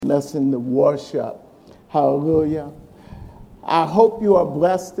leading us in the worship. Hallelujah. I hope you are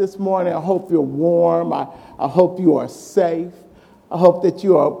blessed this morning. I hope you're warm. I hope you are safe. I hope that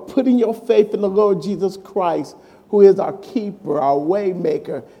you are putting your faith in the Lord Jesus Christ, who is our keeper, our way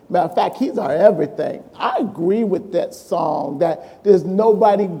maker. Matter of fact, he's our everything. I agree with that song that there's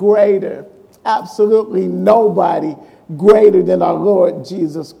nobody greater, absolutely nobody greater than our Lord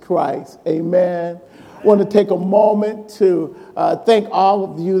Jesus Christ. Amen. I want to take a moment to thank all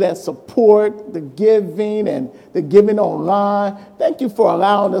of you that support the giving and the giving online. Thank you for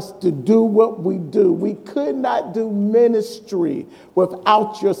allowing us to do what we do. We could not do ministry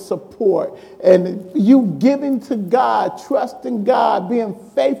without your support. And you giving to God, trusting God, being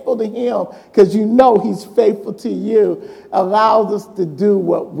faithful to him, because you know he's faithful to you, allows us to do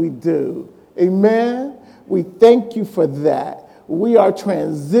what we do. Amen. We thank you for that. We are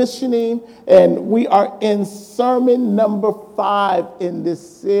transitioning, and we are in sermon number 5 in this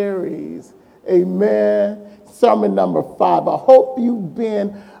series. Amen. Sermon number 5. I hope you've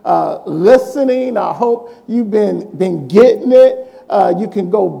been listening. I hope you've been getting it. You can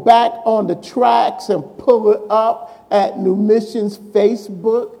go back on the tracks and pull it up at New Mission's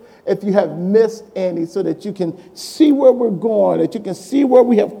Facebook if you have missed any, so that you can see where we're going, that you can see where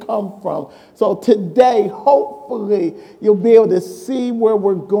we have come from. So today, hopefully, you'll be able to see where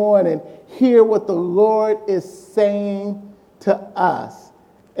we're going and hear what the Lord is saying to us.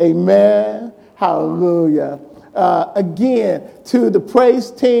 Amen. Hallelujah. Again, to the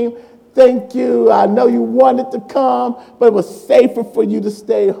praise team, thank you. I know you wanted to come, but it was safer for you to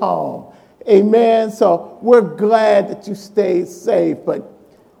stay home. Amen. So we're glad that you stayed safe. But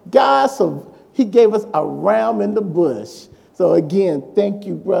God, so he gave us a ram in the bush. So again, thank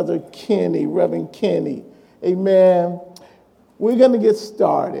you, Brother Kenny, Reverend Kenny. Amen. We're going to get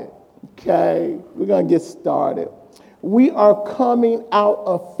started, okay? We're going to get started. We are coming out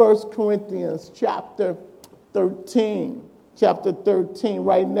of 1 Corinthians chapter 13. Chapter 13.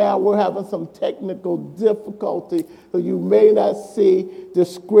 Right now, we're having some technical difficulty, so you may not see the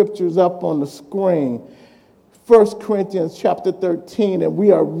scriptures up on the screen. 1 Corinthians chapter 13, and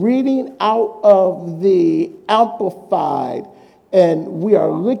we are reading out of the Amplified, and we are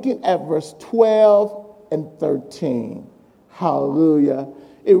looking at verse 12 and 13. Hallelujah.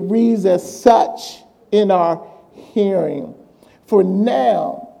 It reads as such in our hearing. For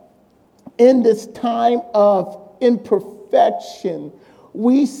now, in this time of imperfection,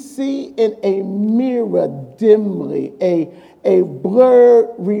 we see in a mirror dimly, a blurred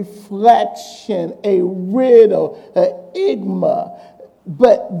reflection, a riddle, an enigma.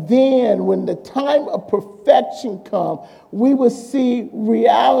 But then when the time of perfection comes, we will see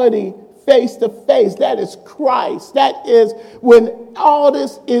reality face to face. That is Christ. That is when all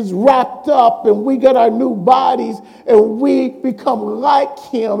this is wrapped up and we get our new bodies and we become like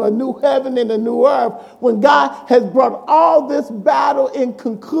him, a new heaven and a new earth. When God has brought all this battle in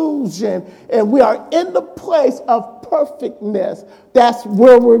conclusion and we are in the place of perfectness, that's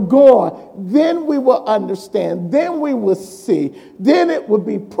where we're going. Then we will understand. Then we will see. Then it will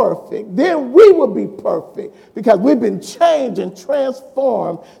be perfect. Then we will be perfect because we've been changed and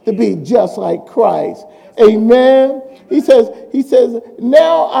transformed to be just like Christ. Amen. He says,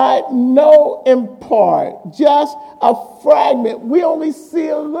 now I know in part, just a fragment. We only see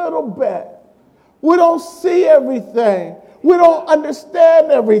a little bit. We don't see everything. We don't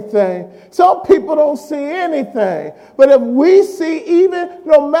understand everything. Some people don't see anything. But if we see, even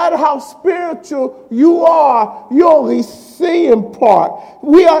no matter how spiritual you are, you only see in part.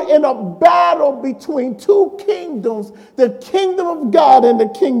 We are in a battle between two kingdoms, the kingdom of God and the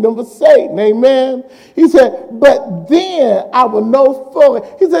kingdom of Satan. Amen. He said, but then I will know fully.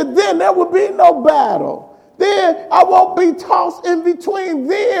 He said, then there will be no battle. Then I won't be tossed in between.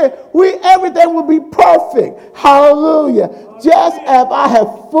 Then everything will be perfect. Hallelujah. Just as I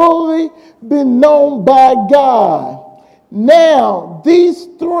have fully been known by God. Now, these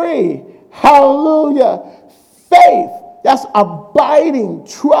three, hallelujah, faith, that's abiding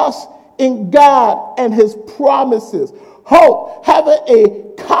trust in God and his promises. Hope, having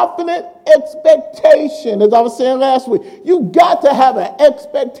a confident expectation. As I was saying last week, you got to have an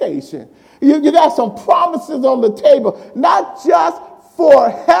expectation. You got some promises on the table, not just for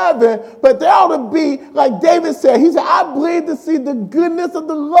heaven, but there ought to be, like David said, he said, I believe to see the goodness of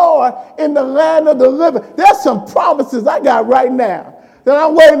the Lord in the land of the living. There's some promises I got right now that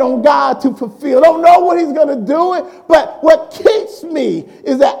I'm waiting on God to fulfill. I don't know what he's going to do it, but what keeps me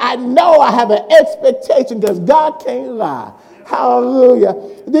is that I know I have an expectation because God can't lie. Hallelujah.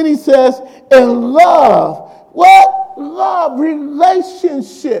 Then he says, in love, what? Love,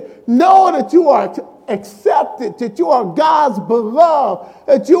 relationship, knowing that you are accepted, that you are God's beloved,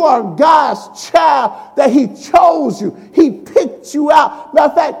 that you are God's child, that he chose you, he picked you out. Matter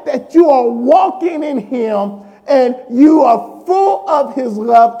of fact, that you are walking in him and you are full of his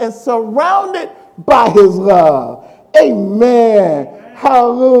love and surrounded by his love. Amen.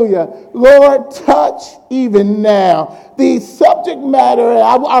 Hallelujah. Lord, touch even now. The subject matter,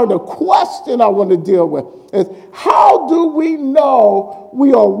 or the question I want to deal with is, how do we know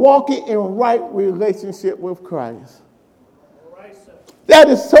we are walking in right relationship with Christ? That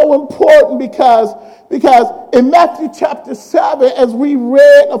is so important because in Matthew chapter 7, as we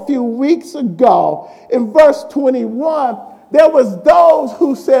read a few weeks ago, in verse 21, there was those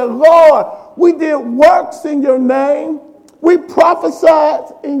who said, Lord, we did works in your name. We prophesied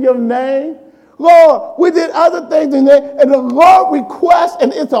in your name. Lord, we did other things in there. And the Lord requests,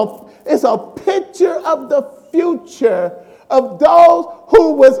 and it's a picture of the future of those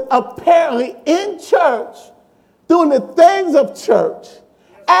who was apparently in church, doing the things of church,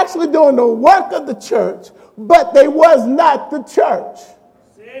 actually doing the work of the church, but they was not the church.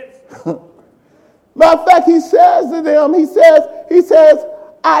 Matter of fact, he says to them, he says,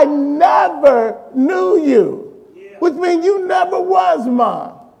 I never knew you. Which means you never was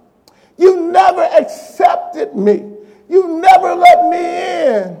mine. You never accepted me. You never let me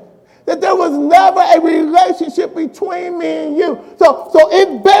in. That there was never a relationship between me and you. So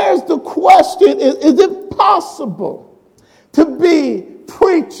it bears the question, is it possible to be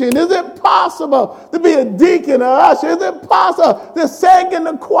preaching? Is it possible to be a deacon or usher? Is it possible to sing in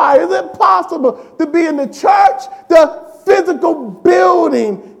the choir? Is it possible to be in the church, the physical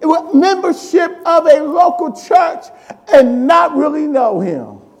building, with membership of a local church, and not really know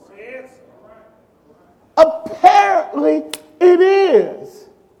him? Apparently it is.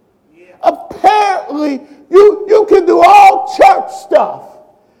 Apparently you can do all church stuff.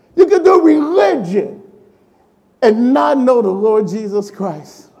 You can do religion and not know the Lord Jesus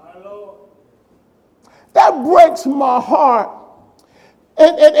Christ. That breaks my heart.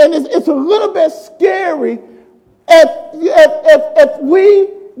 And it's a little bit scary if we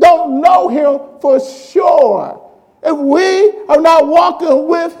don't know him for sure. If we are not walking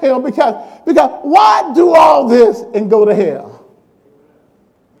with him, because why do all this and go to hell?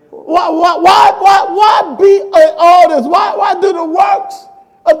 Why be all this? Why do the works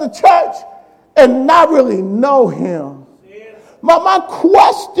of the church and not really know him? My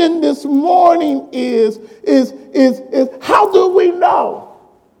question this morning is how do we know?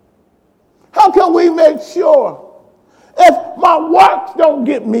 How can we make sure? If my works don't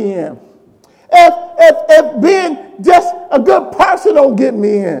get me in, if being just a good person don't get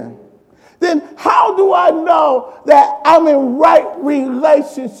me in, then how do I know that I'm in right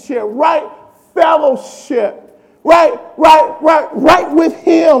relationship, right fellowship, right with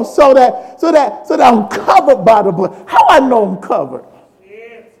him, so that I'm covered by the blood? How I know I'm covered?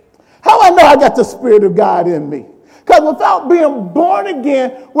 How I know I got the Spirit of God in me? Because without being born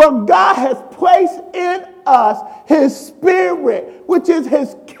again, what God has placed in us, his Spirit, which is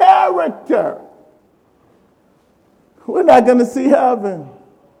his character, we're not going to see heaven.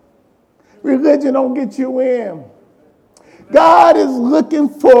 Religion don't get you in. God is looking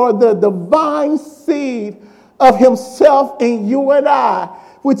for the divine seed of himself in you and I,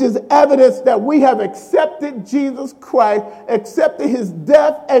 which is evidence that we have accepted Jesus Christ, accepted his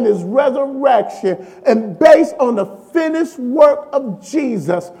death and his resurrection, and based on the finished work of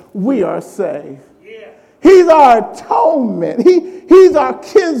Jesus, we are saved. He's our atonement. He's our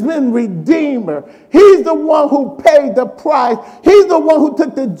kinsman redeemer. He's the one who paid the price. He's the one who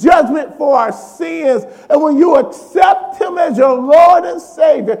took the judgment for our sins. And when you accept him as your Lord and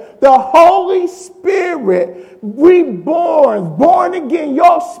Savior, the Holy Spirit reborn, born again,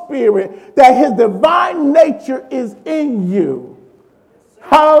 your spirit, that his divine nature is in you.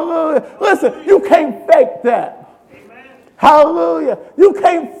 Hallelujah. Listen, you can't fake that. Hallelujah. You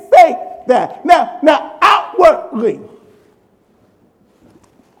can't fake that. Now, outwardly,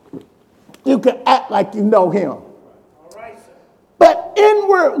 you can act like you know him. But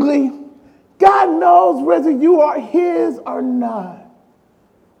inwardly, God knows whether you are his or not.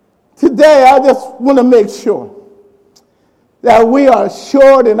 Today, I just want to make sure that we are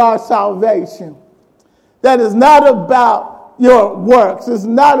assured in our salvation. That is not about your works. It's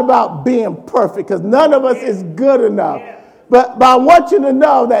not about being perfect, because none of us is good enough. But I want you to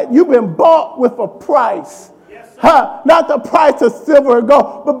know that you've been bought with a price. Not the price of silver and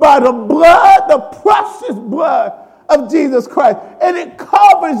gold, but by the blood, the precious blood of Jesus Christ. And it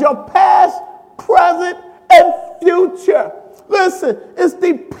covers your past, present, and future. Listen, it's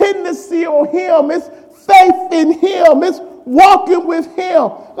dependency on him. It's faith in him. It's walking with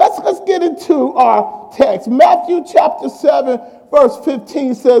him. Let's get into our text. Matthew chapter 7, verse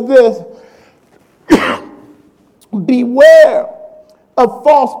 15 says this. Beware of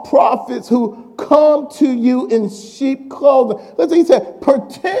false prophets who come to you in sheep clothing. Listen, he said,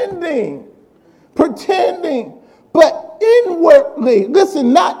 pretending, but inwardly.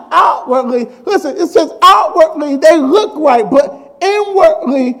 Listen, not outwardly. Listen, it says outwardly they look right, but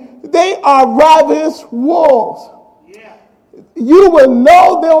inwardly they are ravenous wolves. Yeah. You will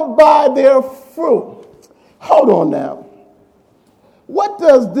know them by their fruit. Hold on now. What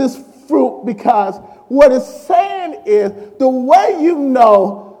does this fruit, because what it's saying is the way you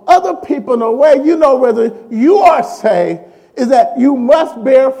know other people, the way you know whether you are saved, is that you must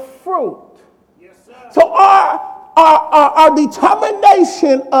bear fruit. Yes, sir. So our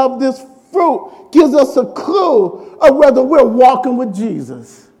determination of this fruit gives us a clue of whether we're walking with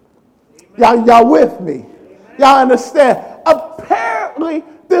Jesus. Y'all with me? Amen. Y'all understand? Apparently,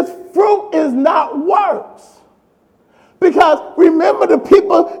 this fruit is not works. Because remember the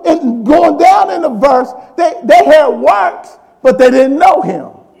people going down in the verse, they had works, but they didn't know him.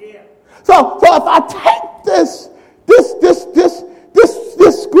 Yeah. So if I take this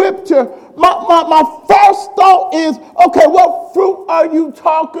scripture, my first thought is, okay, what fruit are you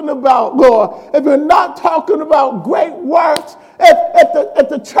talking about, Lord? If you're not talking about great works, at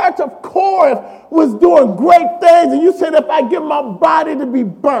the church of Corinth was doing great things, and you said if I give my body to be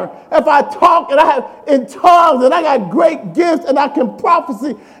burnt, if I talk and I have in tongues and I got great gifts and I can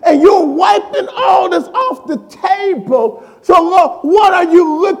prophesy, and you're wiping all this off the table. So Lord, what are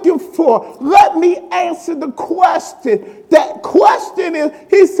you looking for? Let me answer the question. That question is,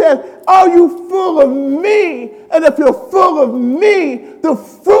 he says, are you full of me? And if you're full of me, the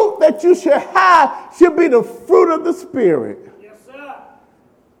fruit that you should have should be the fruit of the Spirit.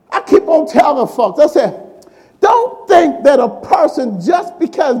 I keep on telling folks, I said, don't think that a person, just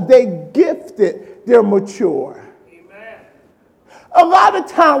because they gifted, they're mature. Amen. A lot of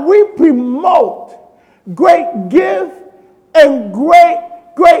time we promote great gift and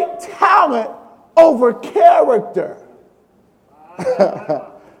great talent over character.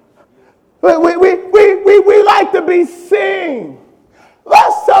 we like to be seen.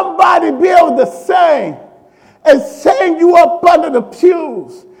 Let somebody be able to sing and sing you up under the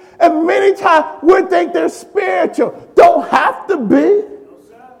pews. And many times we think they're spiritual. Don't have to be.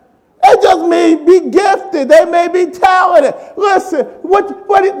 It just may be gifted. They may be talented. Listen, what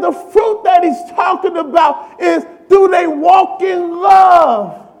the fruit that he's talking about is, do they walk in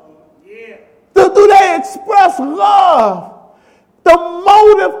love? Yeah. Do they express love? The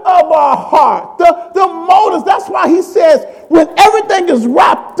motive of our heart. The motives. That's why he says, when everything is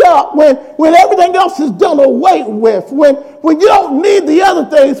wrapped up, when everything else is done away with, when you don't need the other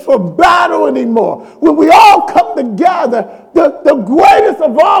things for battle anymore, when we all come together, the greatest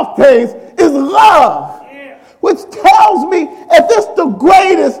of all things is love. Yeah. Which tells me, if it's the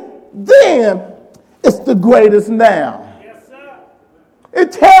greatest then, it's the greatest now. Yes, sir.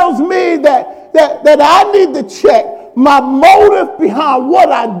 It tells me that I need to check my motive behind what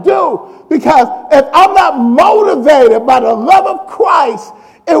I do, because if I'm not motivated by the love of Christ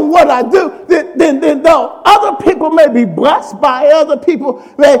in what I do, then though other people may be blessed by it, other people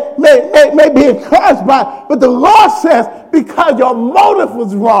may be encouraged by it, but the Lord says, because your motive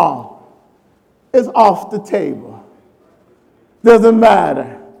was wrong, it's off the table. Doesn't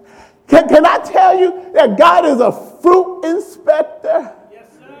matter. Can I tell you that God is a fruit inspector? Yes,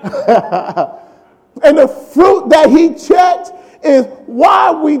 sir. And the fruit that he checks is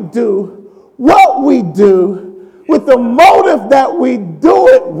why we do what we do with the motive that we do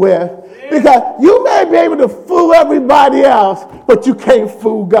it with. Because you may be able to fool everybody else, but you can't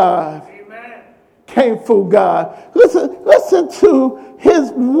fool God. Amen. Can't fool God. Listen to his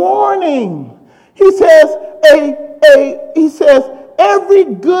warning. He says, every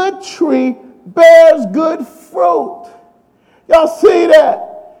good tree bears good fruit. Y'all see that?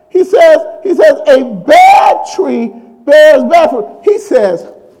 He says, a bad tree bears bad fruit. He says,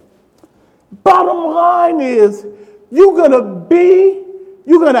 bottom line is, you're going to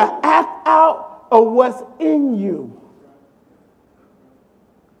act out of what's in you.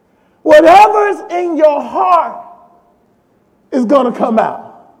 Whatever is in your heart is going to come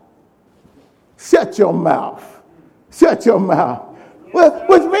out. Shut your mouth. Shut your mouth.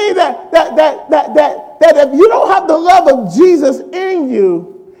 Which means that if you don't have the love of Jesus in you,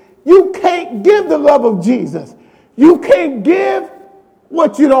 you can't give the love of Jesus. You can't give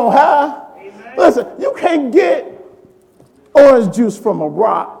what you don't have. Amen. Listen, you can't get orange juice from a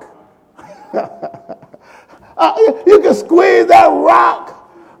rock. You can squeeze that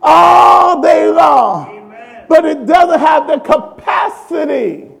rock all day long. Amen. But it doesn't have the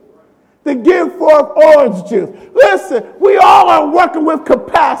capacity to give forth orange juice. Listen, we all are working with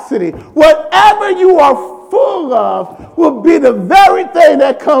capacity. Whatever you are full of will be the very thing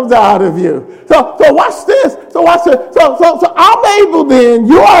that comes out of you. So watch this. So I'm able then,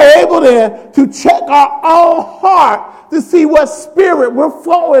 you are able then to check our own heart to see what spirit we're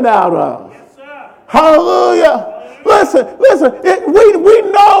flowing out of. Yes, sir. Hallelujah. Listen, we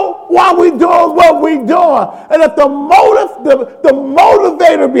know why we're doing what we're doing. And if the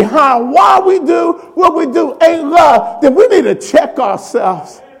motivator behind why we do what we do ain't love, then we need to check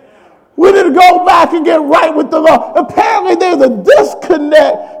ourselves. We need to go back and get right with the Lord. Apparently there's a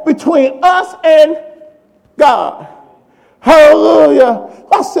disconnect between us and God. Hallelujah.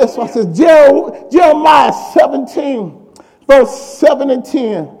 Watch this. Jeremiah 17, verse 7 and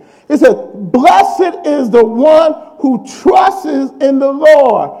 10. It says, blessed is the one who trusts in the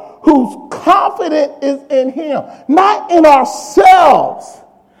Lord, whose confidence is in him, not in ourselves,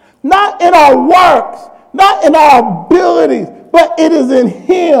 not in our works, not in our abilities, but it is in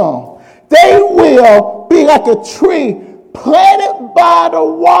him. They will be like a tree planted by the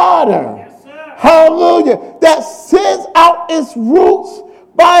water. Yes, hallelujah. That sends out its roots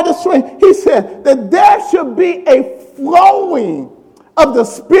by the stream. He said that there should be a flowing of the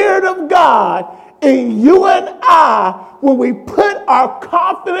Spirit of God in you and I when we put our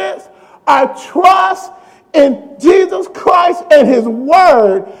confidence, our trust in Jesus Christ and his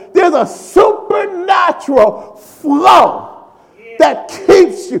word. There's a supernatural flow that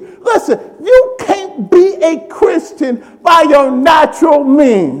keeps you. Listen, you can't be a Christian by your natural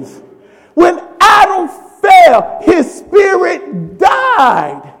means. When Adam fell, his spirit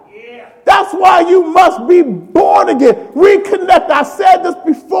died. That's why you must be born again. Reconnect. I said this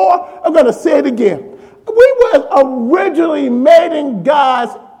before. I'm going to say it again. We were originally made in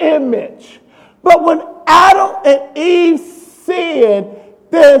God's image. But when Adam and Eve sinned,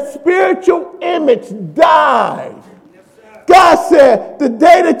 their spiritual image died. God said, the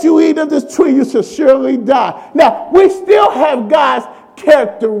day that you eat of this tree, you shall surely die. Now, we still have God's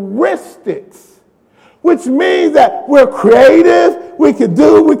characteristics, which means that we're creative, we can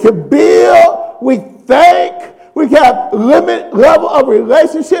build, we think, we can have limited level of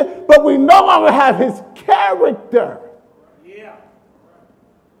relationship, but we no longer have his character. Yeah.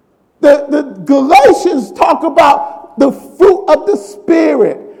 The Galatians talk about the fruit of the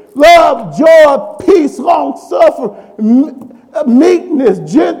Spirit. Love, joy, peace, long-suffering, meekness,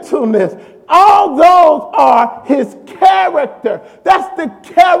 gentleness. All those are his character. That's the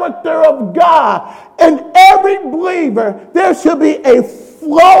character of God. And every believer, there should be a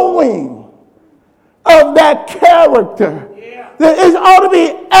flowing of that character. It ought to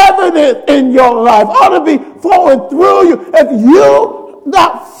be evident in your life. It ought to be flowing through you. If you're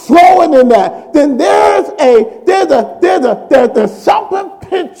not flowing in that, then there's something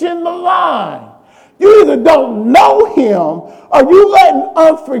pinching the line. You either don't know him or you letting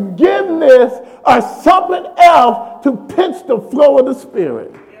unforgiveness or something else to pinch the flow of the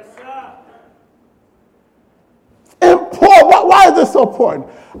Spirit. Yes, sir. Important. Why is this so important?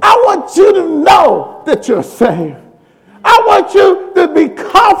 I want you to know that you're saved. I want you to be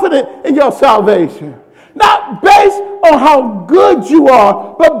confident in your salvation. Not based on how good you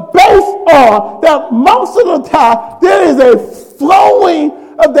are, but based on that most of the time there is a flowing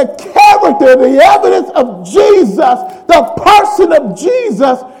of the character, the evidence of Jesus, the person of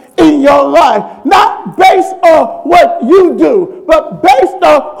Jesus in your life. Not based on what you do, but based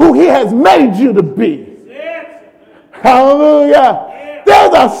on who he has made you to be. Hallelujah.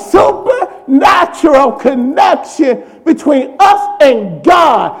 There's a supernatural connection between us and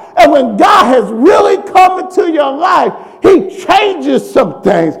God. And when God has really come into your life, he changes some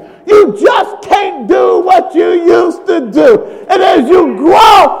things. You just can't do what you used to do. And as you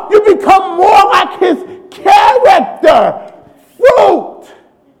grow, you become more like his character. Fruit.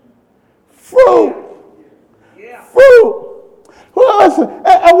 Well, listen,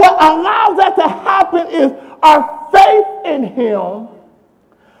 and what allows that to happen is our faith in him,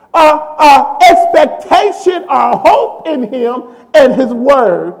 our expectation, our hope in him and his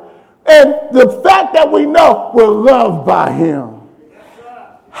word, and the fact that we know we're loved by him.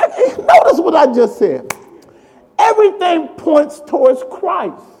 Notice what I just said. Everything points towards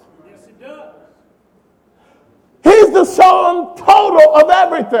Christ. Yes, it does. He's the sum total of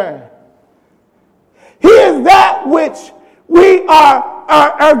everything. He is that which we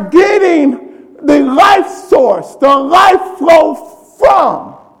are getting the life source, the life flow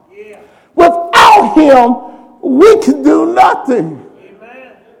from. Yeah. Without him, we can do nothing.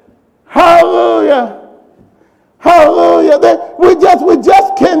 Amen. Hallelujah. Hallelujah. We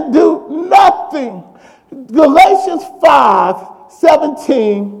just can do nothing. Galatians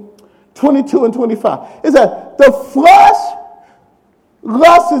 5:17-20 22 and 25. It says, the flesh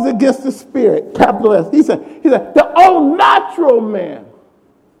lusts against the spirit, capital S. He said, the old natural man,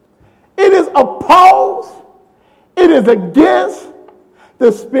 it is opposed, it is against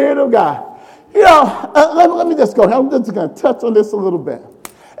the Spirit of God. Let me just go. I'm just going to touch on this a little bit.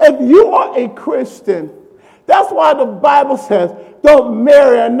 If you are a Christian, that's why the Bible says don't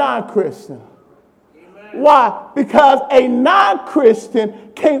marry a non-Christian. Amen. Why? Because a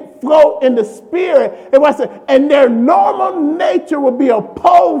non-Christian can't flow in the Spirit. And their normal nature will be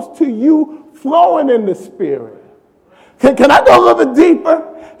opposed to you flowing in the Spirit. Can I go a little bit deeper?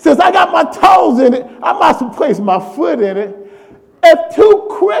 Since I got my toes in it, I might as well place my foot in it. If two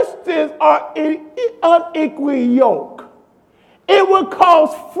Christians are unequally yoked, it would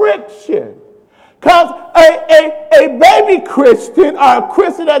cause friction. Because a baby Christian or a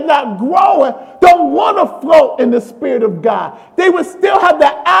Christian that's not growing don't want to float in the Spirit of God. They would still have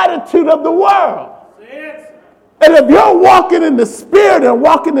the attitude of the world. And if you're walking in the Spirit and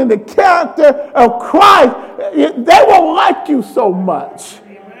walking in the character of Christ, they won't like you so much.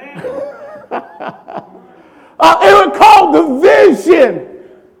 It would cause division.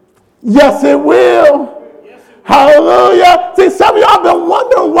 Yes, it will. Hallelujah. See, some of y'all been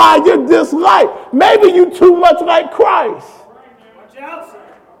wondering why you're disliked. Maybe you too much like Christ.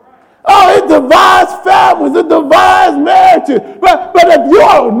 Oh, it divides families. It divides marriages. But if you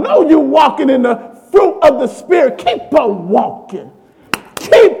all know you're walking in the fruit of the Spirit, keep on walking.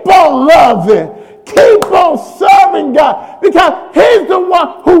 Keep on loving. Keep on serving God, because he's the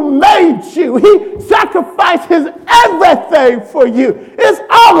one who made you. He sacrificed his everything for you. It's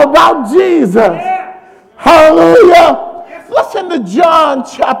all about Jesus. Yeah. Hallelujah. Yes. Listen to John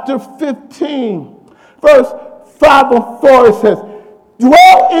chapter 15, verse 5 and 4. It says,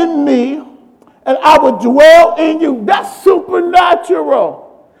 dwell in me and I will dwell in you. That's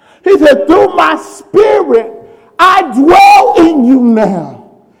supernatural. He said, through my Spirit, I dwell in you now.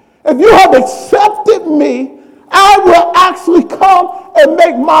 If you have accepted me, I will actually come and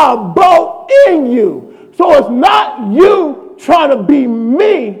make my abode in you. So it's not you trying to be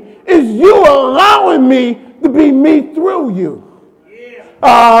me. It's you allowing me to be me through you.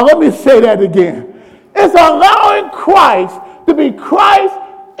 Let me say that again. It's allowing Christ to be Christ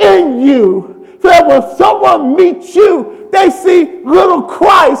in you. So that when someone meets you, they see little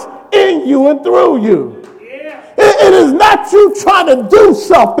Christ in you and through you. It is not you trying to do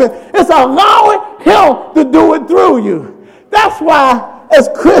something. It's allowing him to do it through you. That's why, as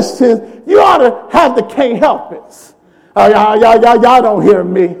Christians, you ought to have the can't help it. Y'all don't hear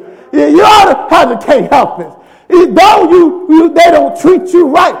me. You ought to have the can't help it. Though they don't treat you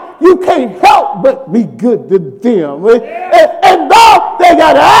right, you can't help but be good to them. And though they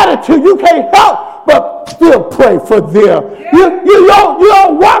got an attitude, you can't help but still pray for them. You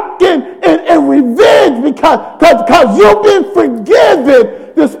don't walk in revenge because you've been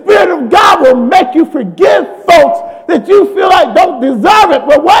forgiven. The Spirit of God will make you forgive folks that you feel like don't deserve it.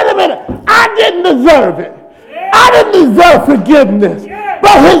 But wait a minute, I didn't deserve it. I didn't deserve forgiveness.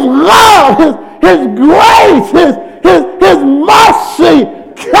 But his love, his grace, his mercy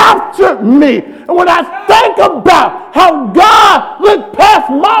captured me. And when I think about how God looked past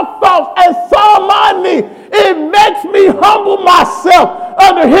my faults and saw my need, it makes me humble myself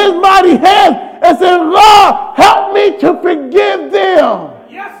under his mighty hand and say, Lord, help me to forgive them.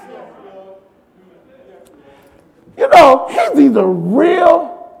 Yes. You know, he's either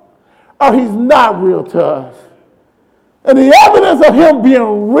real or he's not real to us. And the evidence of him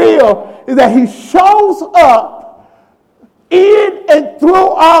being real is that he shows up in and through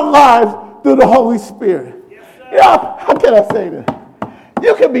our lives through the Holy Spirit. Yes, you know, how can I say this?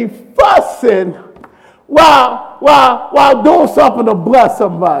 You can be fussing while doing something to bless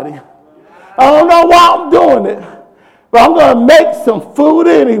somebody. I don't know why I'm doing it, but I'm going to make some food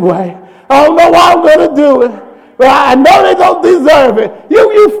anyway. I don't know why I'm going to do it, but I know they don't deserve it.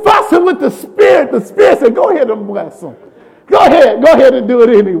 You fussing with the Spirit. The Spirit said, go ahead and bless them. Go ahead and do it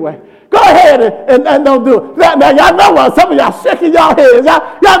anyway. Go ahead and don't do it. Now y'all know what, some of y'all shaking y'all heads.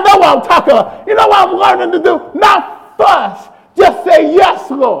 Y'all know what I'm talking about. You know what I'm learning to do? Not fuss. Just say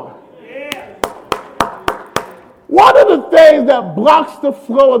yes, Lord. Yeah. One of the things that blocks the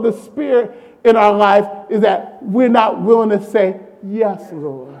flow of the Spirit in our life is that we're not willing to say yes,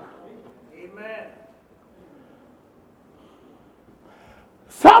 Lord. Amen.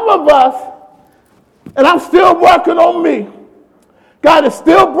 Some of us, and I'm still working on me, God is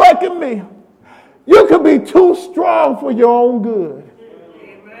still breaking me. You can be too strong for your own good.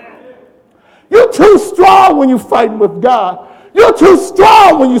 Amen. You're too strong when you're fighting with God. You're too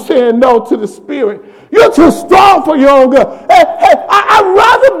strong when you're saying no to the Spirit. You're too strong for your own good. Hey, I I'd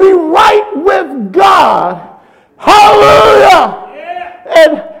rather be right with God. Hallelujah.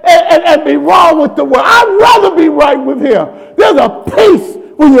 And be wrong with the world. I'd rather be right with him. There's a peace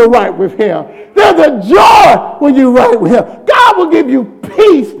when you're right with him. There's a joy when you're right with him. God will give you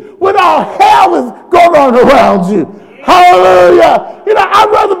peace when all hell is going on around you. Hallelujah. I'd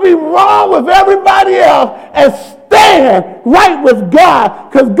rather be wrong with everybody else and stand right with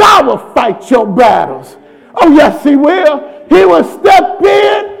God, because God will fight your battles. Oh, yes, he will. He will step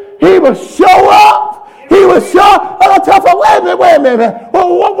in. He will show up. He will show up. And I'll tell you, wait a minute.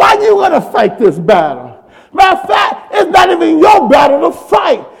 Well, why are you going to fight this battle? Matter of fact, it's not even your battle to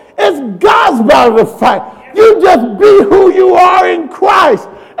fight. It's God's battle to fight. You just be who you are in Christ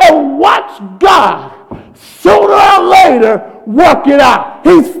and watch God sooner or later work it out.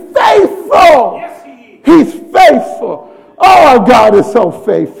 He's faithful. Yes, he is. He's faithful. Oh, our God is so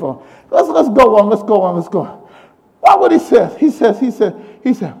faithful. Let's go on. Why would he say? He says,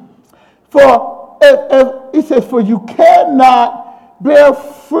 for you cannot bear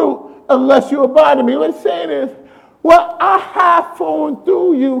fruit unless you abide in me. What he's saying is, what I have flowing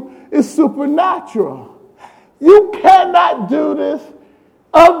through you is supernatural. You cannot do this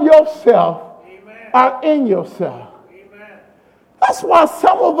of yourself. Amen. Or in yourself. Amen. That's why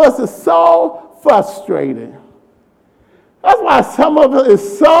some of us is so frustrated. That's why some of us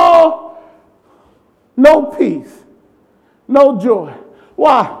is so no peace, no joy.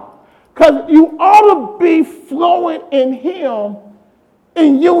 Why? Because you ought to be flowing in him,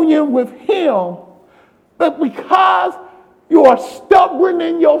 in union with him, but because you are stubborn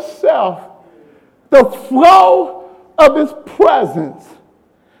in yourself, the flow of his presence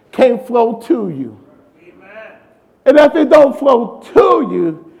can't flow to you. Amen. And if it don't flow to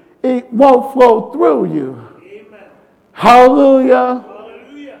you, it won't flow through you. Amen. Hallelujah.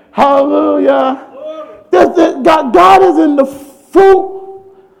 Hallelujah. Hallelujah. God is in the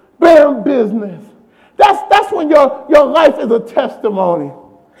fruit-bearing business. That's when your life is a testimony.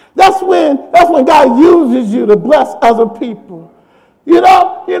 That's when God uses you to bless other people. There's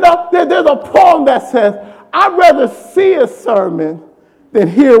a poem that says, I'd rather see a sermon than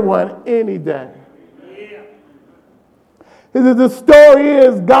hear one any day. Yeah. The story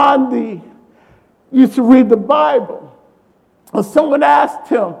is Gandhi used to read the Bible. And someone asked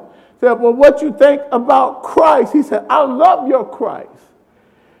him, said, well, what you think about Christ? He said, I love your Christ.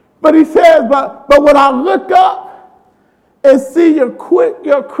 But he says, but when I look up and see your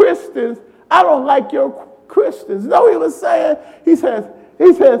Christians, I don't like your Christians. You know what he was saying? He says,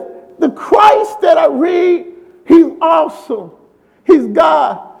 the Christ that I read, he's awesome. He's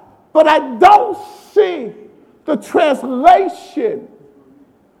God. But I don't see the translation,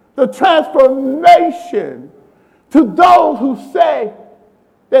 the transformation to those who say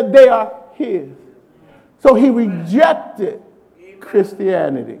that they are his. So he rejected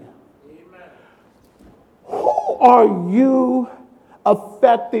Christianity. Who are you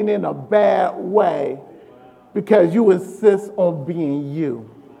affecting in a bad way because you insist on being you?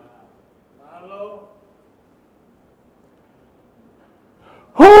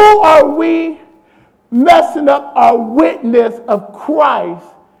 Who are we messing up our witness of Christ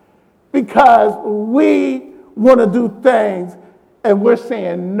because we want to do things and we're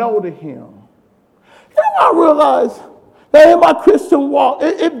saying no to him? I realize that in my Christian walk,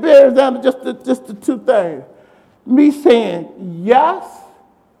 it bears down to just the two things. Me saying yes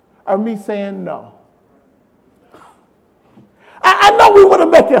or me saying no. I know we want to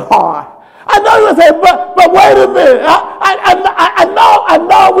make it hard. I know you would say, but wait a minute. I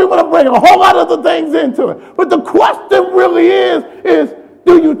know we want to bring a whole lot of other things into it. But the question really is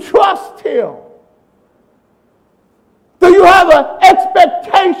do you trust him? Do you have an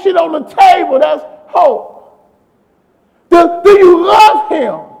expectation on the table that's hope? Do you love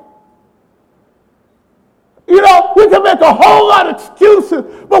him? We can make a whole lot of excuses,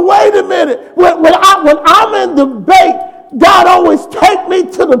 but wait a minute. When I'm in debate, God always take me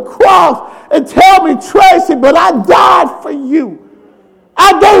to the cross and tell me, Tracy, but I died for you.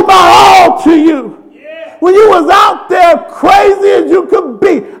 I gave my all to you. Yeah. When you was out there crazy as you could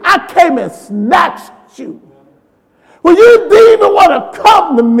be, I came and snatched you. When you didn't even want to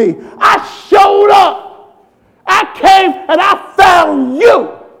come to me, I showed up. I came and I found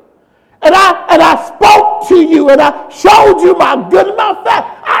you. And I spoke to you and I showed you my goodness. Matter of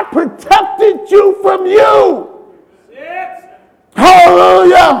fact, I protected you from you. Yes.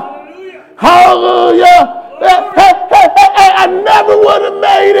 Hallelujah. Hallelujah. Hey, I never would have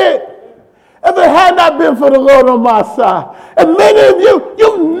made it if it had not been for the Lord on my side. And many of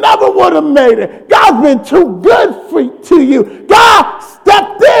you never would have made it. God's been too good to you. God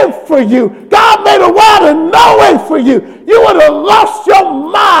stepped in for you. God made a water no way for you. You would have lost your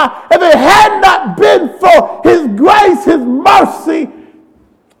mind if it had not been for his grace, his mercy,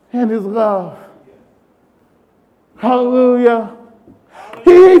 and his love. Hallelujah.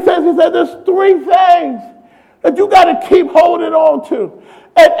 He said there's three things that you got to keep holding on to.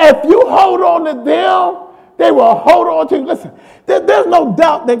 And if you hold on to them, they will hold on to you. Listen, there's no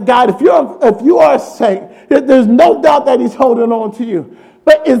doubt that God, if you are a saint, there's no doubt that he's holding on to you.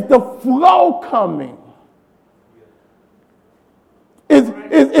 But is the flow coming? Is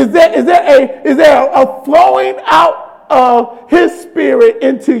there a flowing out of his spirit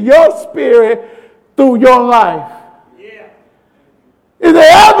into your spirit through your life? Yeah. Is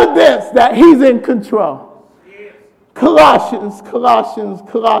there evidence that he's in control? Yeah. Colossians.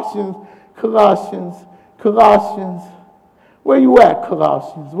 Where you at,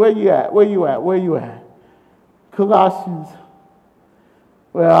 Colossians? Where you at? Colossians.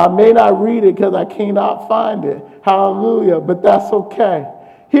 Well, I may not read it because I cannot find it. Hallelujah. But that's okay.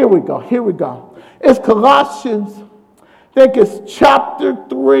 Here we go. It's Colossians. I think it's chapter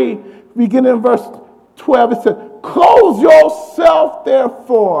 3, beginning in verse 12. It says, clothe yourself,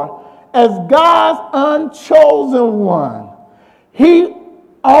 therefore, as God's unchosen one. He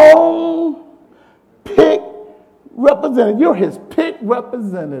own pick representative. You're his pick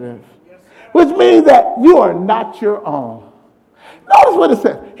representative. Which means that you are not your own. Notice what it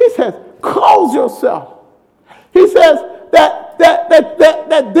says. He says, clothe yourself. He says that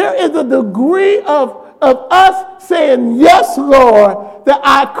there is a degree of us saying, yes, Lord, that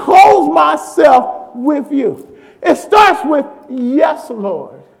I clothe myself with you. It starts with, yes,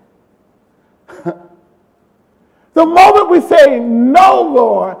 Lord. The moment we say, no,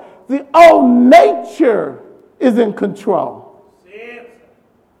 Lord, the old nature is in control.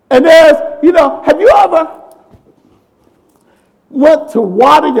 And there's, have you ever went to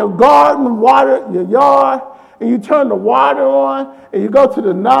water your garden, water your yard, and you turn the water on, and you go to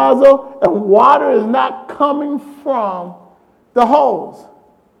the nozzle, and water is not coming from the hose?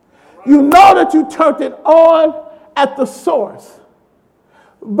 You know that you turned it on at the source,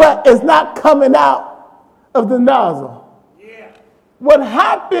 but it's not coming out of the nozzle. Yeah. What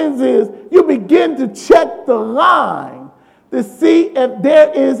happens is you begin to check the line to see if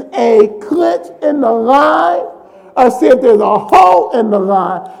there is a glitch in the line, or see if there's a hole in the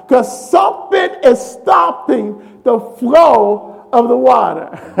line, because something is stopping the flow of the water.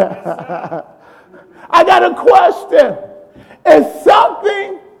 I got a question. Is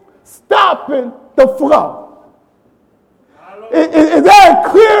something stopping the flow? Is there a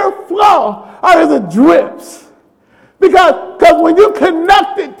clear flow, or is it drips? Because when you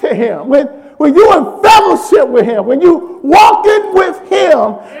connected to him, when you in fellowship with him, when you walking with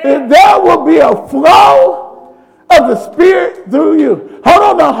him, there will be a flow of the Spirit through you.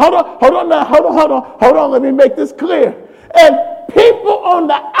 Hold on. Let me make this clear. And people on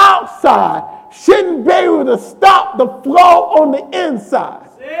the outside shouldn't be able to stop the flow on the inside.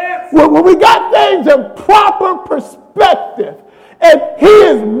 Yes. When we got things in proper perspective, and he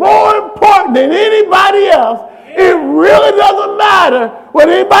is more important than anybody else, it really doesn't matter what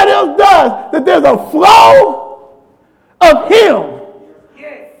anybody else does, that there's a flow of him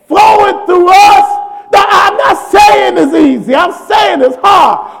flowing through us. Now, I'm not saying it's easy. I'm saying it's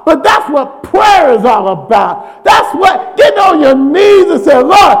hard. But that's what prayer is all about. That's what getting on your knees and saying,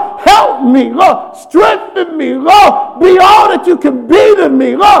 Lord, help me. Lord, strengthen me. Lord, be all that you can be to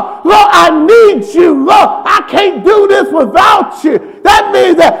me. Lord, I need you. Lord, I can't do this without you. That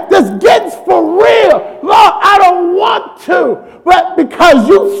means that this gets for real. Lord, I don't want to. But because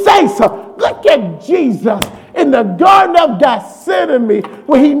you say so. Look at Jesus in the Garden of Gethsemane,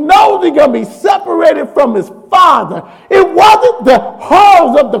 where he knows he's going to be separated from his Father. It wasn't the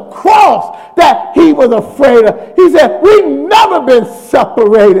horrors of the cross that he was afraid of. He said, we've never been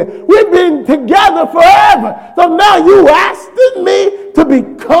separated. We've been together forever. So now you asking me to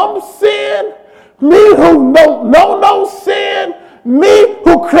become sin? Me who know no sin? Me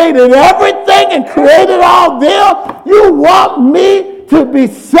who created everything and created all them? You want me to be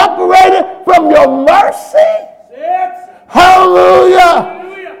separated from your mercy? Yes. Hallelujah.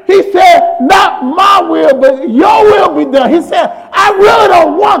 He said, not my will, but your will be done. He said, I really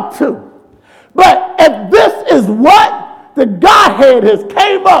don't want to. But if this is what the Godhead has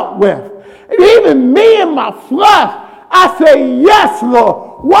came up with, and even me in my flesh, I say, yes,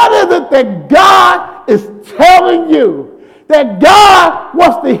 Lord. What is it that God is telling you? That God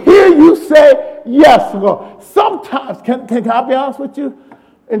wants to hear you say, yes, Lord. Sometimes, can I be honest with you?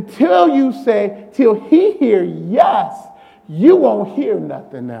 Until he hear yes, you won't hear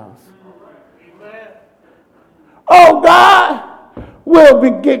nothing else. Oh, God,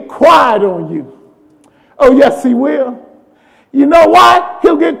 get quiet on you. Oh, yes, he will. You know why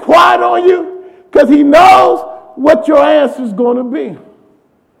he'll get quiet on you? Because he knows what your answer is going to be.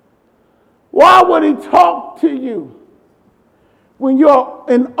 Why would he talk to you when you're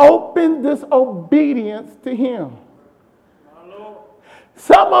in open disobedience to him?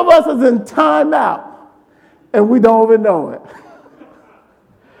 Some of us is in timeout, and we don't even know it.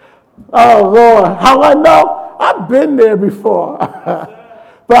 Oh, Lord, how I know? I've been there before.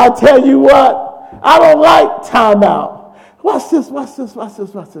 But I tell you what, I don't like timeout. Watch this.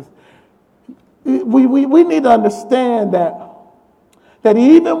 We need to understand that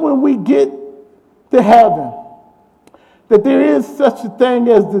even when we get to heaven, that there is such a thing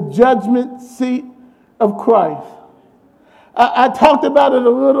as the judgment seat of Christ. I talked about it a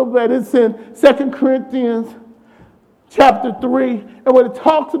little bit. It's in 2 Corinthians chapter 3. And what it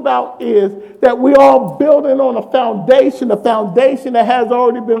talks about is that we're all building on a foundation that has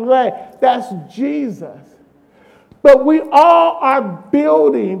already been laid. That's Jesus. But we all are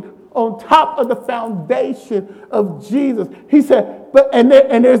building on top of the foundation of Jesus. He said,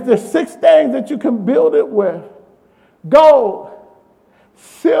 there's the 6 things that you can build it with: gold,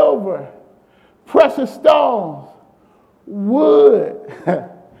 silver, precious stones, wood,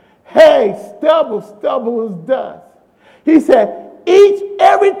 hay, stubble is dust. He said,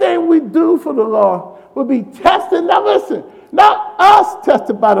 everything we do for the Lord will be tested. Now listen, not us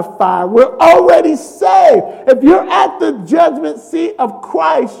tested by the fire. We're already saved. If you're at the judgment seat of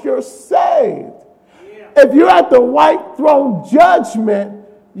Christ, you're saved. Yeah. If you're at the white throne judgment,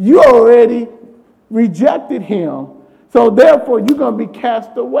 you already rejected him. So therefore, you're going to be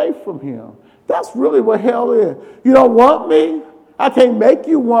cast away from him. That's really what hell is. You don't want me? I can't make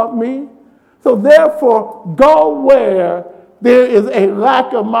you want me. So therefore, go where there is a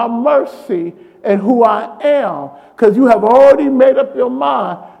lack of my mercy and who I am. Because you have already made up your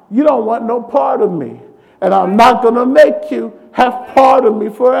mind, you don't want no part of me. And I'm not going to make you have part of me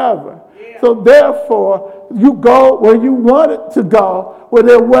forever. So therefore, you go where you wanted to go, where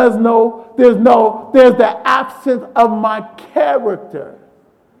there's the absence of my character.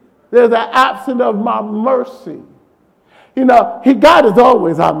 There's the absence of my mercy. You know, God is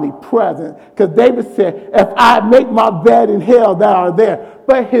always omnipresent, because David said, if I make my bed in hell, thou art there.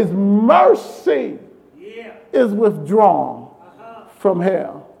 But his mercy is withdrawn from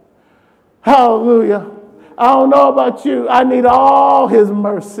hell. Hallelujah. I don't know about you. I need all his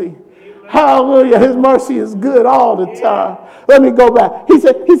mercy. Hallelujah. His mercy is good all the time. Let me go back. He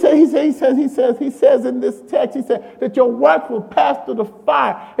says in this text, he said that your work will pass through the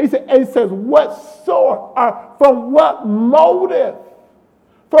fire. He says, what sort, or from what motive?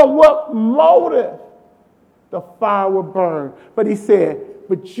 From what motive the fire will burn? But he said,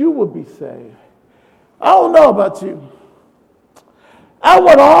 but you will be saved. I don't know about you. I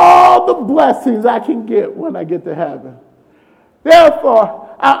want all the blessings I can get when I get to heaven. Therefore,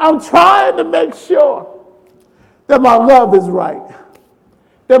 I'm trying to make sure that my love is right,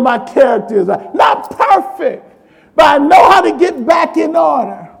 that my character is right. Not perfect, but I know how to get back in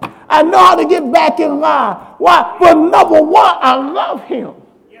order. I know how to get back in line. Why? Well, number one, I love him.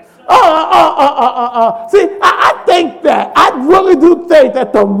 See, I think that, I really do think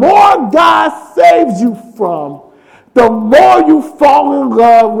that the more God saves you from, the more you fall in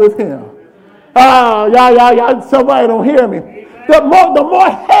love with him. Somebody don't hear me. The more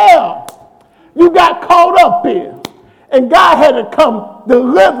hell you got caught up in, and God had to come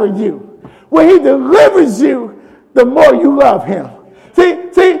deliver you. When he delivers you, the more you love him. See,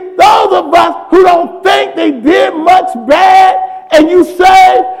 those of us who don't think they did much bad, and you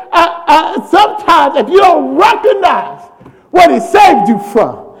say, sometimes if you don't recognize what he saved you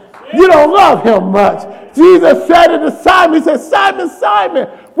from, you don't love him much. Jesus said it to Simon, he said, Simon, Simon,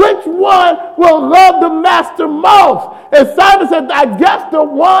 which one will love the master most? And Simon said, I guess the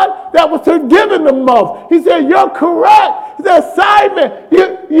one that was forgiven the most. He said, you're correct. He said, Simon,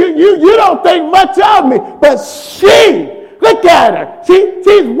 you don't think much of me, but look at her.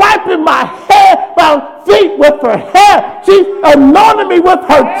 She's wiping my feet with her hair. She's anointing me with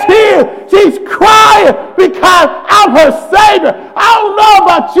her tears. She's crying because I'm her Savior. I don't know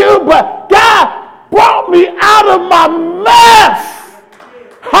about you, but God brought me out of my mess.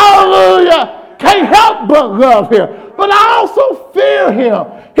 Hallelujah. Can't help but love him. But I also fear him.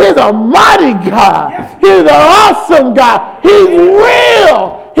 He's a mighty God. He's an awesome God. He's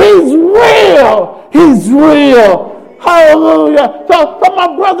real. He's real. He's real. Hallelujah. So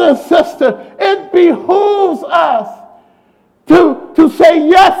my brother and sister, it behooves us to say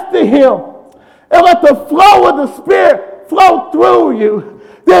yes to him and let the flow of the Spirit flow through you.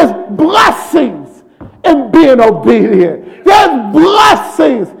 There's blessings in being obedient. There's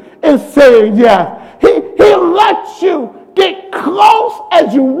blessings in saying yes. He lets you get close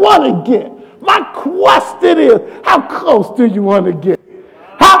as you want to get. My question is, how close do you want to get?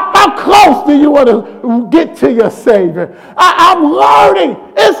 How close do you want to get to your Savior? I'm learning.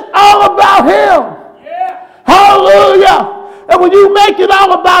 It's all about Him. Yeah. Hallelujah. And when you make it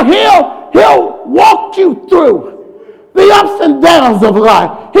all about Him, He'll walk you through the ups and downs of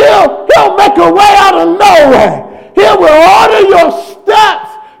life. He'll make a way out of no way. He will order your steps.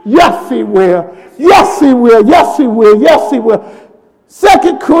 Yes, He will. Yes, He will. Yes, He will. Yes, He will.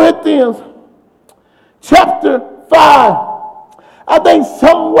 2 Corinthians chapter 5. I think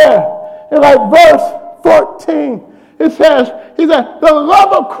somewhere in like verse 14, it says, he said, the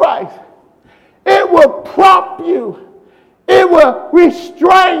love of Christ, it will prompt you. It will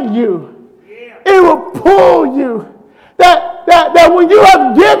restrain you. It will pull you. That when you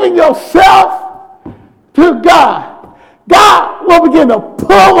have given yourself to God, God will begin to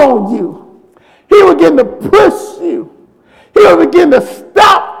pull on you. He will begin to push you. He will begin to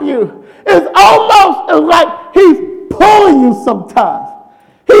stop you. It's almost like He's pulling you sometimes.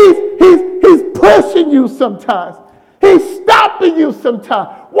 He's pushing you sometimes. He's stopping you sometimes.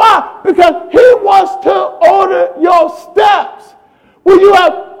 Why? Because He wants to order your steps. When you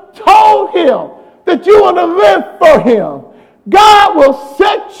have told Him that you want to live for Him, God will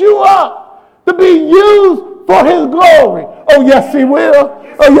set you up to be used for His glory. Oh, yes, He will.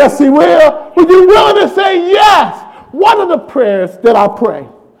 Oh, yes, He will. When you're willing to say yes, one of the prayers that I pray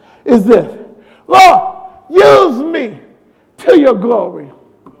is this: Lord, use me to your glory.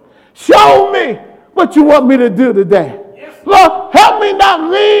 Show me what you want me to do today. Lord, help me not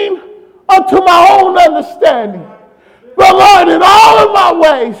lean unto my own understanding. But Lord, in all of my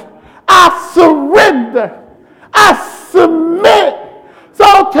ways, I surrender. I submit.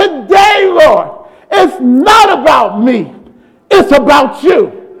 So today, Lord, it's not about me. It's about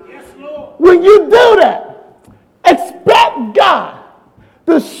you. Yes, Lord. When you do that, expect God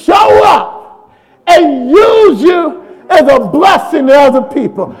to show up and use you as a blessing to other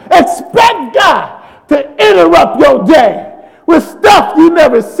people. Expect God to interrupt your day with stuff you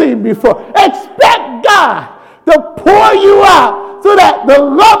never seen before. Expect God to pour you out so that the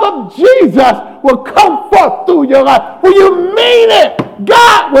love of Jesus will come forth through your life. When you mean it,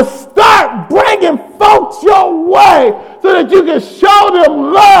 God will start bringing folks your way so that you can show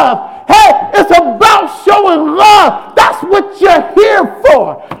them love. Hey, it's about showing love. That's what you're here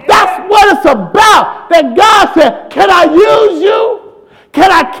for. That's what it's about. That God said, can I use you?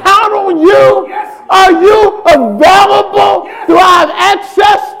 Can I count on you? Yes. Are you available? Yes. Do I have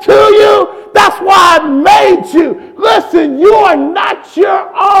access to you? That's why I made you. Listen, you are not your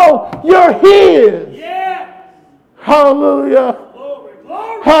own. You're His. Yeah. Hallelujah. Glory,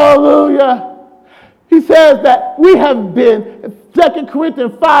 glory. Hallelujah. He says that we have been, 2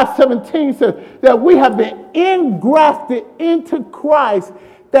 Corinthians 5:17 says that we have been engrafted into Christ,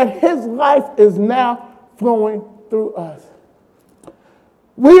 that His life is now flowing through us.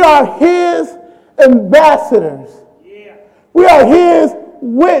 We are His ambassadors. Yeah. We are His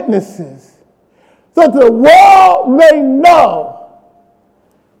witnesses. So the world may know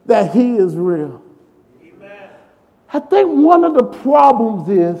that He is real. Amen. I think one of the problems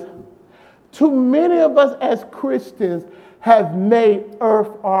is too many of us as Christians have made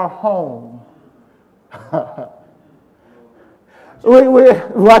earth our home.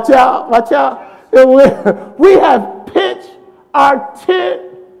 Watch out. We have pitched our tent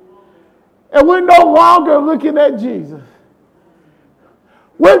and we're no longer looking at Jesus.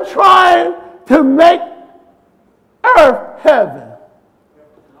 We're trying to make earth heaven.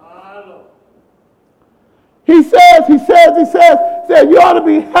 He says, you ought to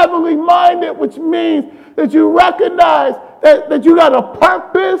be heavenly minded, which means that you recognize that you got a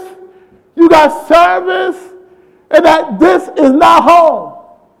purpose, you got service, and that this is not home.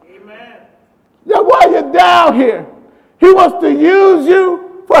 Amen. That while you're down here, He wants to use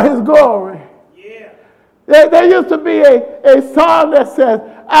you for His glory. Yeah. There used to be a song that says,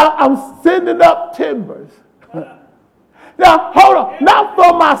 I'm sending up timbers. Now, hold on. Not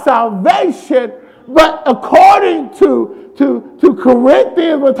for my salvation, but according to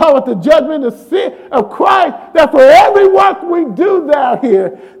Corinthians, we're talking about the judgment of sin of Christ, that for every work we do down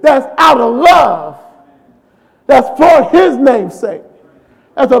here, that's out of love, that's for His name's sake,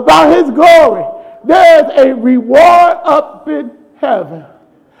 that's about His glory, there's a reward up in heaven.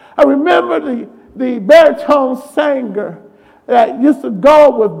 I remember the baritone singer that used to go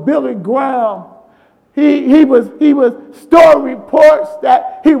with Billy Graham. He was story reports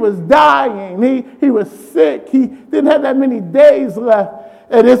that he was dying. He was sick. He didn't have that many days left.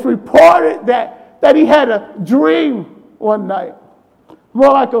 And it's reported that he had a dream one night,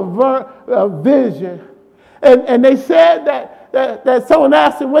 more like a vision. And they said that someone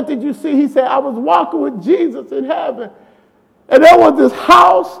asked him, what did you see? He said, I was walking with Jesus in heaven. And there was this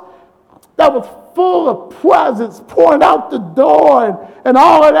house that was full of presents pouring out the door and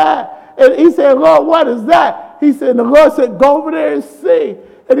all of that. And he said, Lord, what is that? He said, and the Lord said, go over there and see.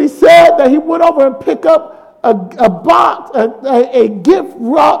 And he said that he went over and picked up a box, a gift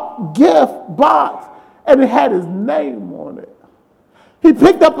box, and it had his name on it. He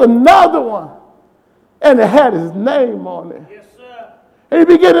picked up another one, and it had his name on it. Yes, sir. And he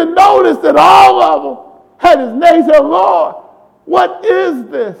began to notice that all of them had his name. He said, Lord, what is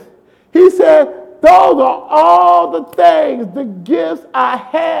this? He said, those are all the things, the gifts I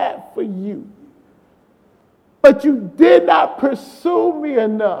had for you. But you did not pursue me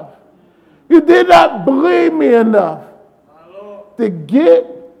enough. You did not believe me enough to get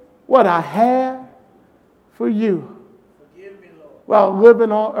what I had for you Forgive me, Lord. while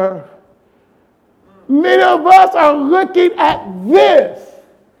living on earth. Many of us are looking at this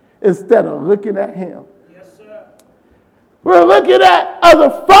instead of looking at him. Yes, sir. We're looking at other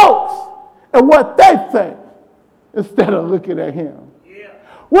folks and what they think instead of looking at him. Yeah.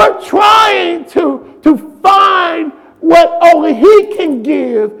 We're trying to find what only he can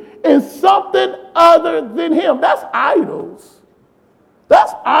give in something other than him. That's idols.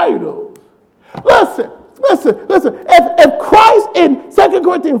 That's idols. Listen. If Christ in 2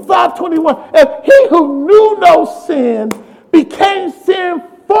 Corinthians 5:21, if he who knew no sin became sin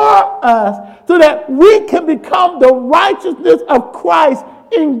for us so that we can become the righteousness of Christ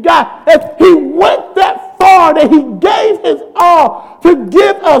in God. If he went that far that he gave his all to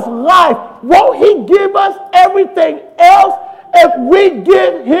give us life, won't he give us everything else if we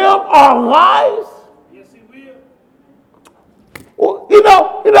give him our lives? Yes, he will.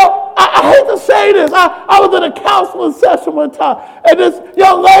 Well, I hate to say this. I was in a counseling session one time, and this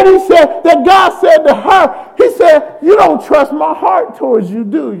young lady said that God said to her, he said, you don't trust my heart towards you,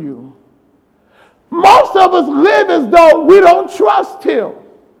 do you? Most of us live as though we don't trust him.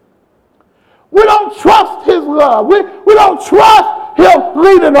 We don't trust his love. We don't trust him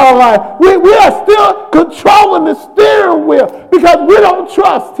leading our life. We are still controlling the steering wheel because we don't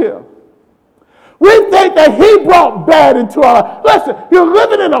trust him. We think that he brought bad into our life. Listen, you're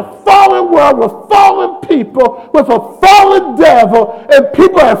living in a fallen world with fallen people, with a fallen devil, and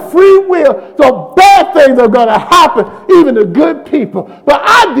people have free will. So bad things are going to happen, even to good people. But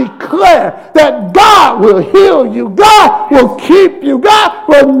I declare that God will heal you. God will keep you. God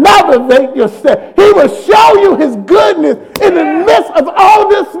will never make you sick. He will show you his goodness in the midst of all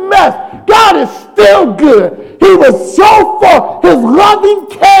this mess. God is still good. He will show forth his loving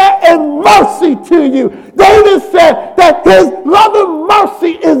care and mercy to you. David said that his loving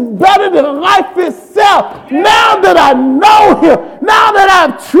mercy is better than life itself. Now that I know him, now that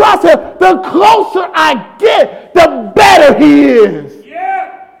I trust him, the closer I get, the better he is.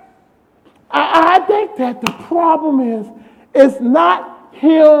 Yeah. I think that the problem is, it's not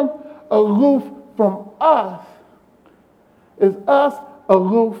him aloof from us. It's us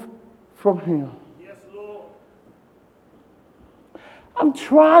aloof from him. Yes, Lord. I'm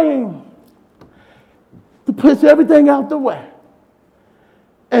trying to push everything out the way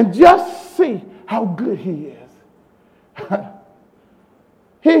and just see how good he is.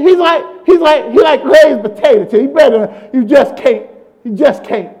 He like raised potato chip. He better. You just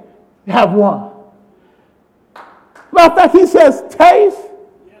can't have one. Matter of fact, he says, taste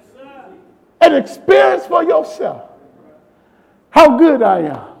Yes, sir. and experience for yourself how good I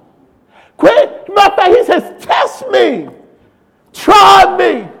am. Quit. Matter of fact, he says, test me, try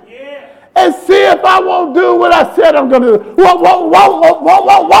me, Yeah. and see if I won't do what I said I'm going to do. Won't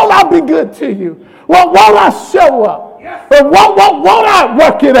I be good to you? Won't I show up? Yes. Won't I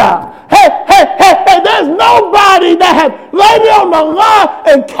work it out? Hey, there's nobody that had laid it on the line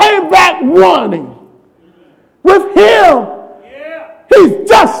and came back wanting. With him, Yeah. he's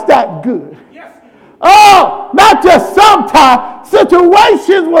just that good. Yes, he will. Oh, not just sometimes.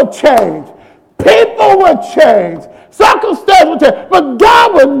 Situations will change. People will change. Circumstances will change. But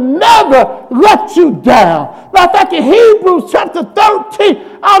God will never let you down. Matter of fact, in Hebrews chapter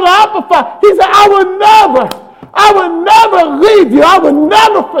 13, out of Amplified, he said, I will never leave you. I will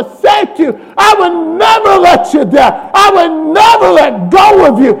never forsake you. I will never let you down. I will never let go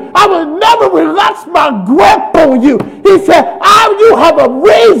of you. I will never relax my grip on you. He said, you have a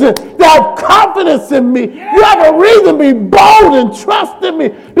reason to have confidence in me. You have a reason to be bold and trust in me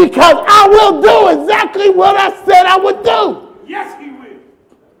because I will do exactly what I said I would do. Yes, he will.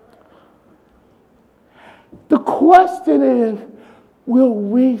 The question is, will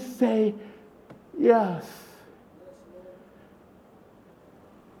we say yes?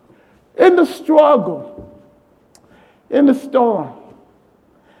 in the struggle, in the storm,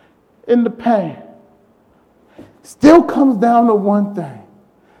 in the pain, still comes down to one thing.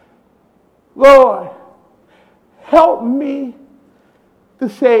 Lord, help me to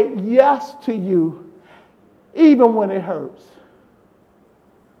say yes to you even when it hurts,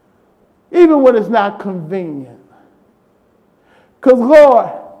 even when it's not convenient. Because, Lord,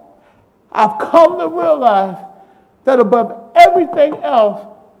 I've come to realize that above everything else,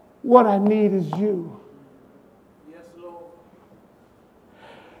 what I need is you. Yes, Lord.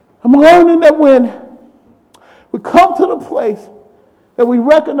 I'm learning that when we come to the place that we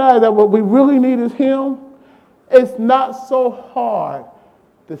recognize that what we really need is him, it's not so hard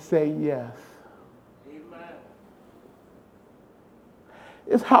to say yes. Amen.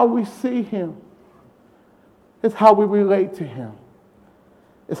 It's how we see him. It's how we relate to him.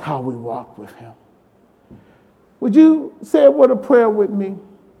 It's how we walk with him. Would you say a word of prayer with me?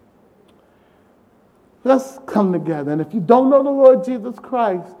 Let's come together. And if you don't know the Lord Jesus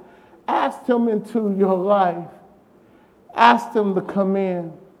Christ, ask him into your life. Ask him to come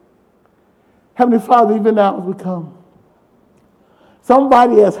in. Heavenly Father, even now as we come,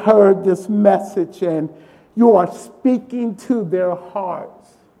 somebody has heard this message and you are speaking to their hearts.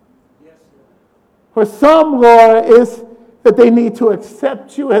 Yes, sir. For some, Lord, it's that they need to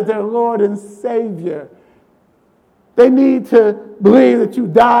accept you as their Lord and Savior. They need to believe that you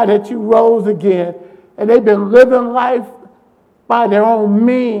died, that you rose again, and they've been living life by their own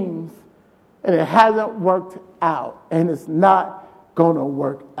means, and it hasn't worked out, and it's not going to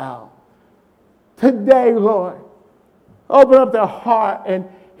work out. Today, Lord, open up their heart and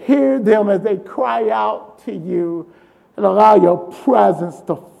hear them as they cry out to you and allow your presence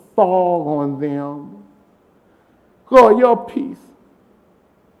to fall on them. Lord, your peace.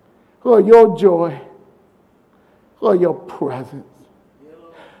 Lord, your joy. Lord, your presence.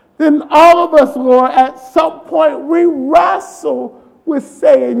 Then all of us, Lord, at some point we wrestle with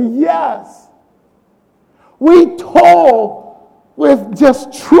saying yes. We toil with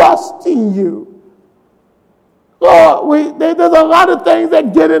just trusting you. Lord, there's a lot of things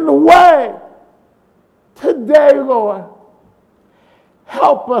that get in the way. Today, Lord,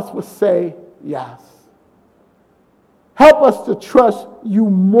 help us to say yes. Help us to trust you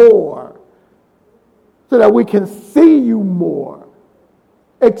more so that we can see you more,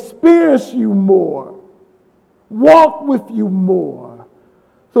 experience you more, walk with you more,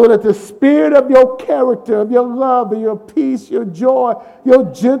 so that the spirit of your character, of your love, of your peace, your joy,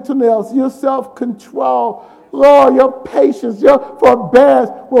 your gentleness, your self-control, Lord, your patience, your forbearance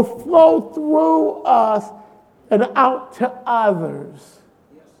will flow through us and out to others.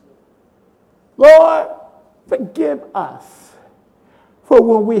 Lord, forgive us for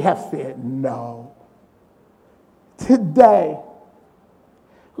when we have said no. Today,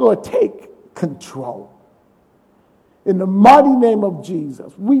 Lord, take control. In the mighty name of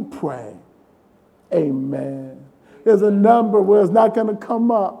Jesus, we pray. Amen. There's a number where it's not going to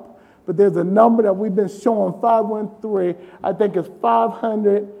come up, but there's a number that we've been showing, 513. I think it's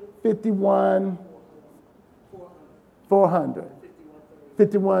 551, 400.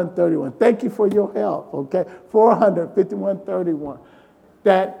 5131. Thank you for your help, okay? 400, 5131.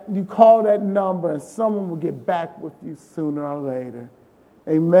 That you call that number and someone will get back with you sooner or later.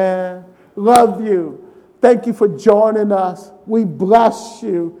 Amen. Love you. Thank you for joining us. We bless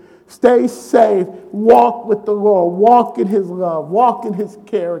you. Stay safe. Walk with the Lord. Walk in his love. Walk in his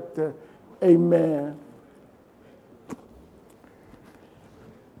character. Amen.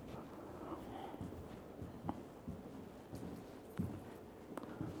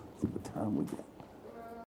 What time we got?